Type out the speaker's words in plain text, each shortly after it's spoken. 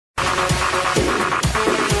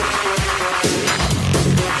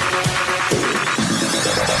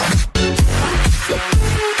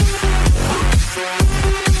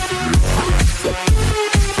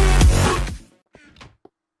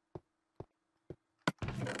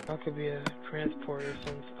I could be a transporter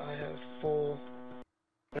since I have full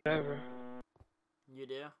whatever. You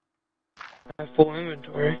do? I have full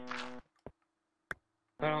inventory.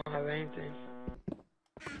 I don't have anything.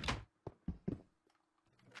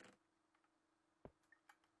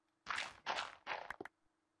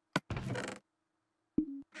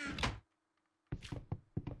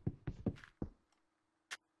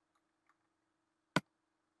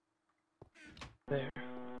 There.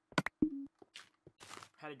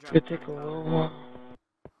 How to drop Could take a little while.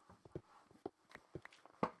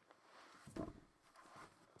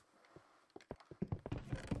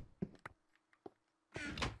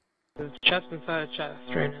 There's a chest inside a chest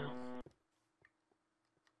right now.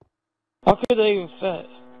 How could they even fit?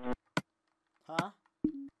 Huh?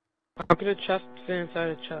 How could a chest fit inside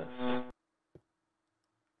a chest?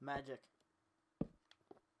 Magic.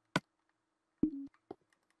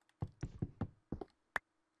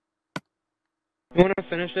 You want to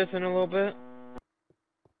finish this in a little bit?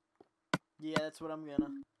 Yeah, that's what I'm gonna.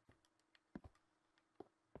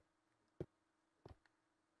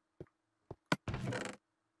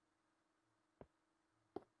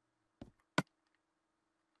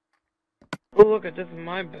 Oh, look at this is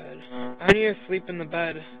my bed. I need to sleep in the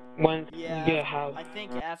bed when you get a house. I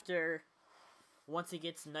think after, once it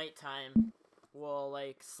gets nighttime, we'll,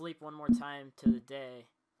 like, sleep one more time to the day.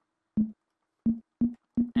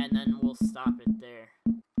 And then we'll stop it there.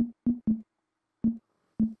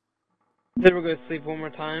 Then we're gonna sleep one more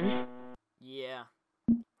time? Yeah.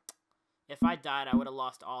 If I died, I would have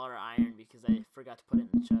lost all our iron because I forgot to put it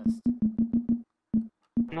in the chest.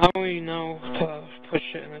 Now we know to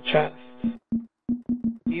push it in the chest.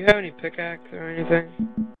 Do you have any pickaxe or anything?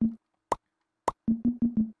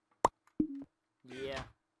 Yeah.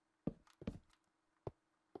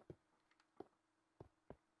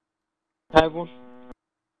 I have one.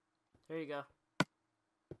 There you go.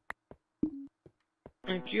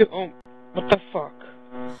 Thank you. Oh, what the fuck?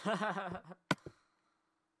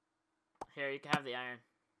 Here, you can have the iron.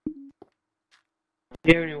 Do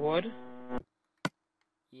you have any wood?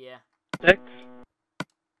 Yeah. Sticks?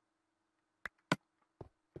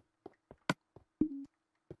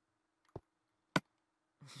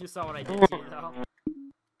 You saw what I did to you, though?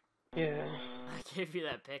 Yeah. I gave you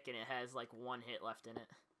that pick and it has, like, one hit left in it.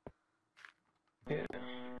 Yeah.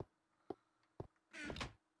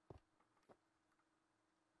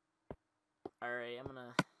 Alright, I'm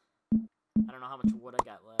gonna... I don't know how much wood I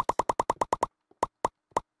got left.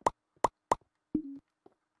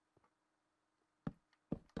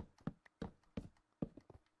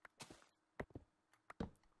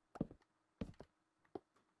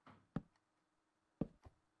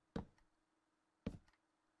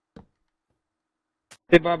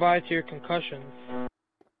 Say bye-bye to your concussions.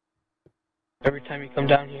 Every time you come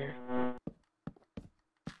down here.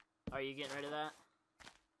 Are you getting rid of that?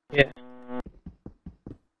 Yeah.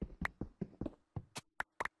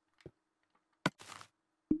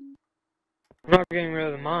 I'm not getting rid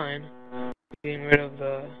of the mine. I'm getting rid of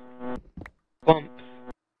the bumps.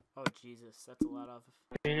 Oh, Jesus, that's a lot of...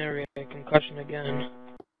 You never get a concussion again.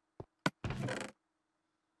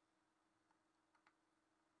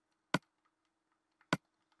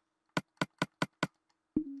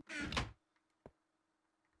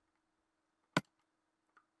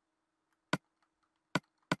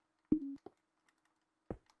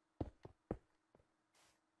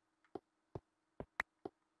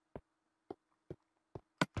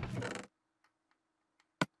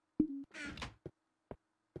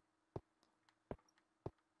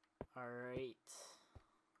 Alright.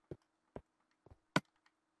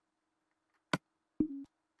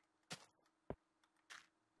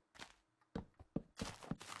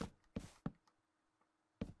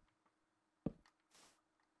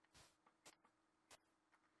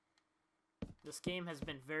 This game has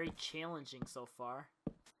been very challenging so far.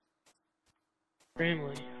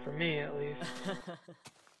 Extremely, for me at least.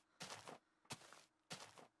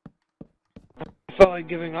 I felt like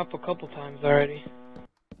giving up a couple times already.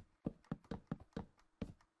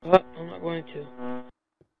 But I'm not going to.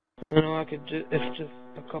 I know I could it's just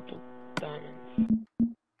a couple diamonds.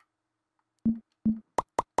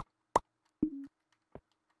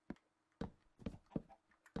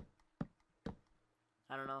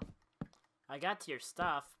 I don't know. I got to your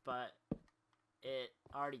stuff, but it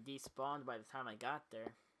already despawned by the time I got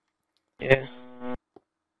there. Yeah.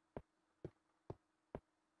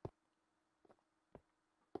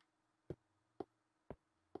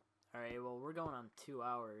 Alright, well, we're going on 2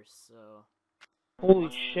 hours, so... Holy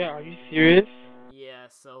shit, are you serious? Yeah,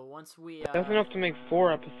 so once we, That's enough to make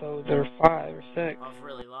 4 episodes, or 5, or 6. Of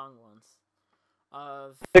really long ones.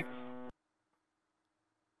 Of... 6.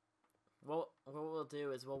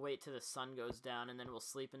 do is we'll wait till the sun goes down, and then we'll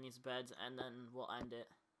sleep in these beds, and then we'll end it.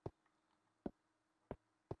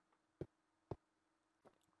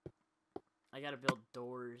 I gotta build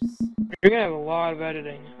doors. You're gonna have a lot of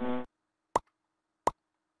editing.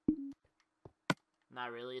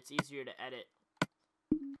 Not really. It's easier to edit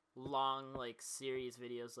long, like, series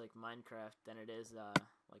videos like Minecraft than it is,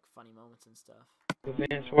 like, funny moments and stuff.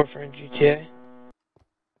 Advanced Warfare in GTA.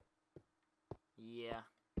 Yeah.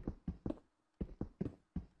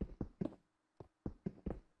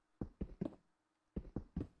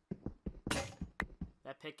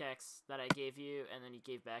 That pickaxe that I gave you and then you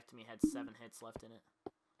gave back to me had 7 hits left in it.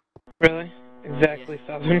 Really? Exactly Yeah.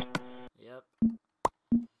 7? Yep.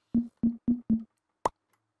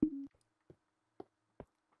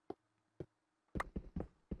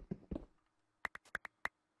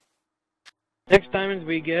 Next diamonds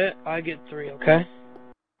we get, I get 3, okay?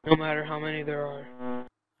 No matter how many there are.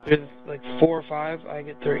 There's like 4 or 5, I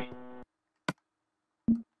get 3.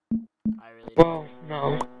 I really Well,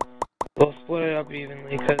 no. We'll split it up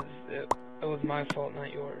evenly, because it was my fault,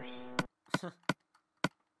 not yours.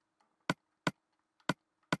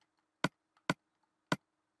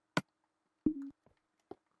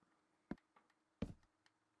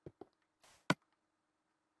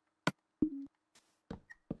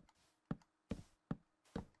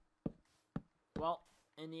 Well,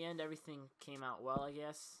 in the end, everything came out well, I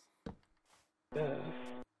guess. If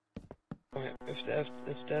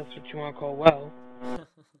that's what you want to call well.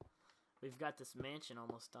 We've got this mansion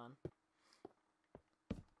almost done.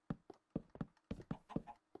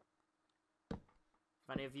 If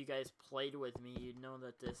any of you guys played with me, you'd know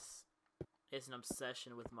that this is an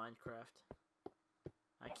obsession with Minecraft.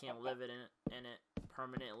 I can't live in it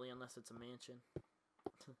permanently unless it's a mansion.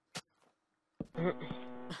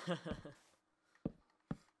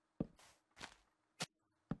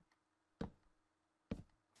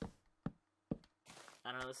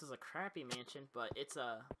 I don't know, this is a crappy mansion, but it's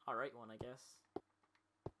a alright one, I guess.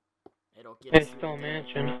 It'll get us It's through still a the day.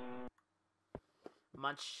 mansion.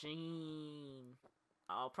 Machine.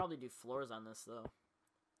 I'll probably do floors on this, though.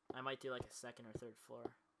 I might do like a 2nd or 3rd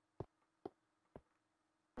floor.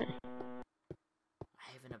 I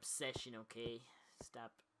have an obsession, okay?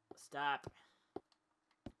 Stop. Stop.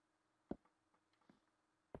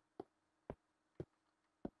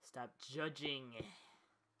 Stop judging.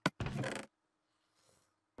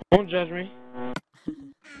 Don't judge me.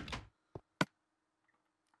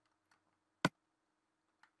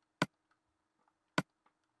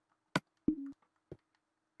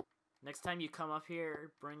 Next time you come up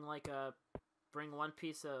here, bring one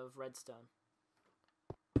piece of redstone.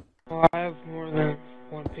 Well, I have more than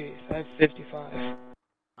 1 piece. I have 55.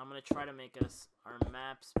 I'm gonna try to make us our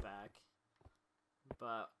maps back,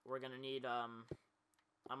 but we're gonna need I'm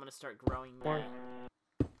gonna start growing that.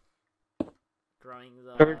 Growing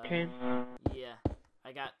the Sugarcane? Yeah,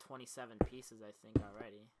 I got 27 pieces, I think,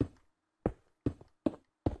 already.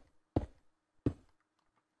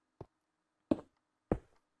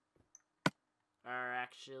 Or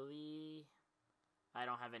actually, I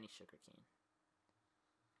don't have any sugarcane.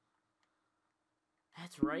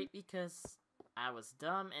 That's right, because I was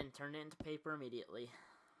dumb and turned it into paper immediately.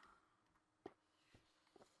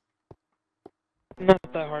 Not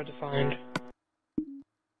that hard to find.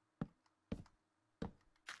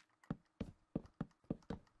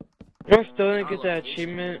 I still didn't get that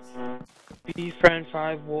achievement. Befriend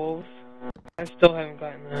 5 wolves. I still haven't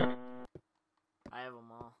gotten that. I have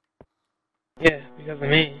them all. Yeah, because of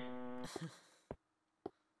me.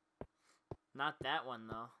 Not that one,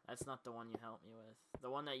 though. That's not the one you helped me with. The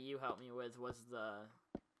one that you helped me with was the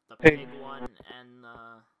pig one and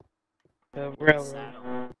the railroad.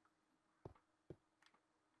 saddle.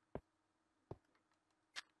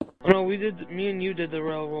 Oh no, me and you did the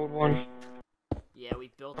railroad one. Yeah,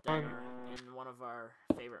 we built that in one of our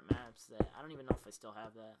favorite maps that I don't even know if I still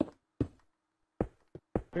have that.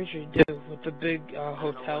 Pretty sure you do, with the big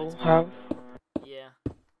hotel house. Yeah.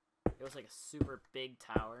 It was like a super big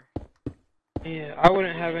tower. Yeah, I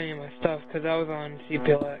wouldn't have any of my stuff because I was on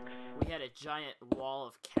CPLX. We had a giant wall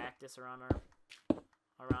of cactus around our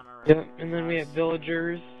Yep, and then we had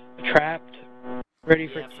villagers trapped, ready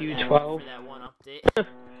for TU12. For that one update.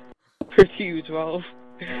 For TU12.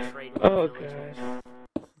 Oh god.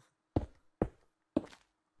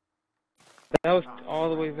 That was all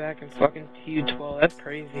the way back in fucking TU12. That's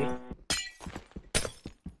crazy.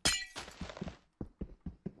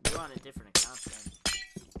 You're on a different account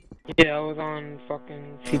then. Yeah, I was on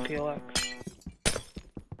fucking CPLX.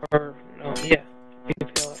 Or, no, yeah,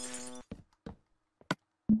 CPLX.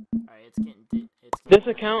 Alright, it's getting This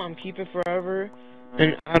account I'm keeping forever,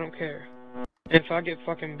 and I don't care. If I get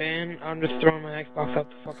fucking banned, I'm just throwing my Xbox out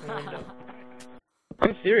the fucking window.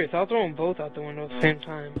 I'm serious, I'll throw them both out the window at the same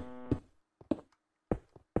time.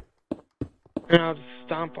 And I'll just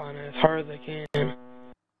stomp on it as hard as I can.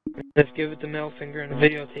 Just give it the middle finger and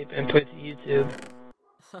videotape it and put it to YouTube.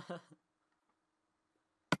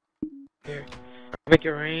 Here. Make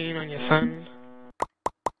it rain on your son.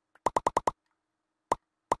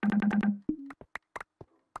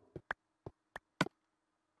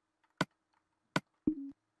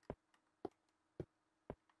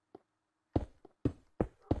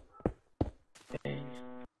 Bang.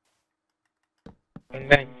 Bang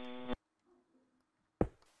bang.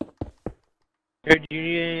 Here, do you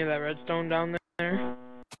need any of that redstone down there?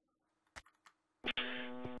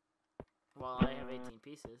 Well, I have 18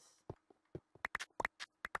 pieces.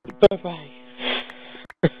 Bye-bye.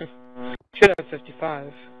 Should have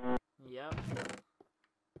 55. Yep.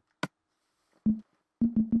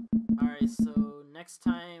 Alright, so next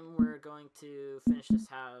time we're going to finish this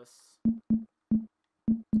house.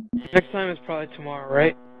 Next time is probably tomorrow,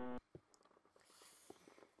 right?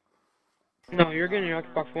 No, you're getting your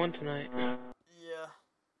Xbox One tonight. Yeah.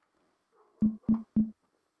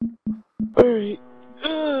 Alright.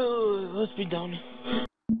 Let's be done.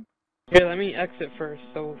 Here, let me exit first,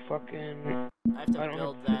 so fucking... I have to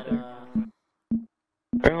build that, Alright,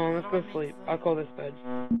 hold on, let's go sleep. I'll call this bed.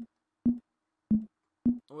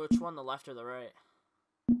 Which one, the left or the right?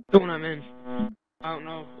 The one I'm in. I don't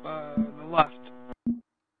know, the left.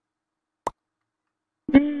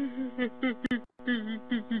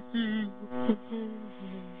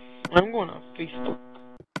 I'm going on Facebook.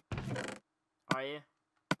 Are you?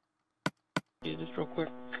 Yeah, just real quick.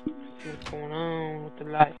 See what's going on with the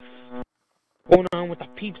life. Going on with the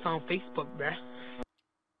peeps on Facebook, bruh.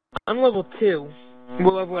 I'm level 2.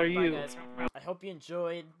 What level are you? Bye, guys. I hope you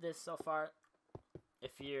enjoyed this so far.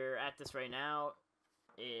 If you're at this right now,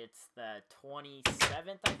 it's the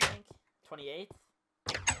 27th, I think? 28th?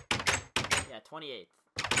 Yeah, 28th.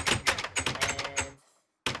 And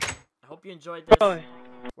I hope you enjoyed this. Probably.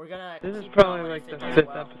 We're gonna This is keep probably going like if it the does 5th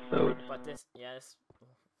well. episode. But this, yeah,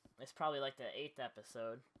 it's probably like the 8th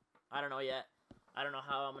episode. I don't know yet. I don't know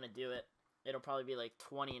how I'm gonna do it. It'll probably be like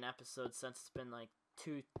 20 an episode since it's been like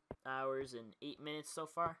 2 hours and 8 minutes so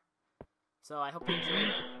far. So I hope you enjoyed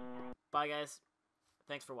it. Bye, guys.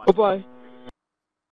 Thanks for watching. Bye-bye.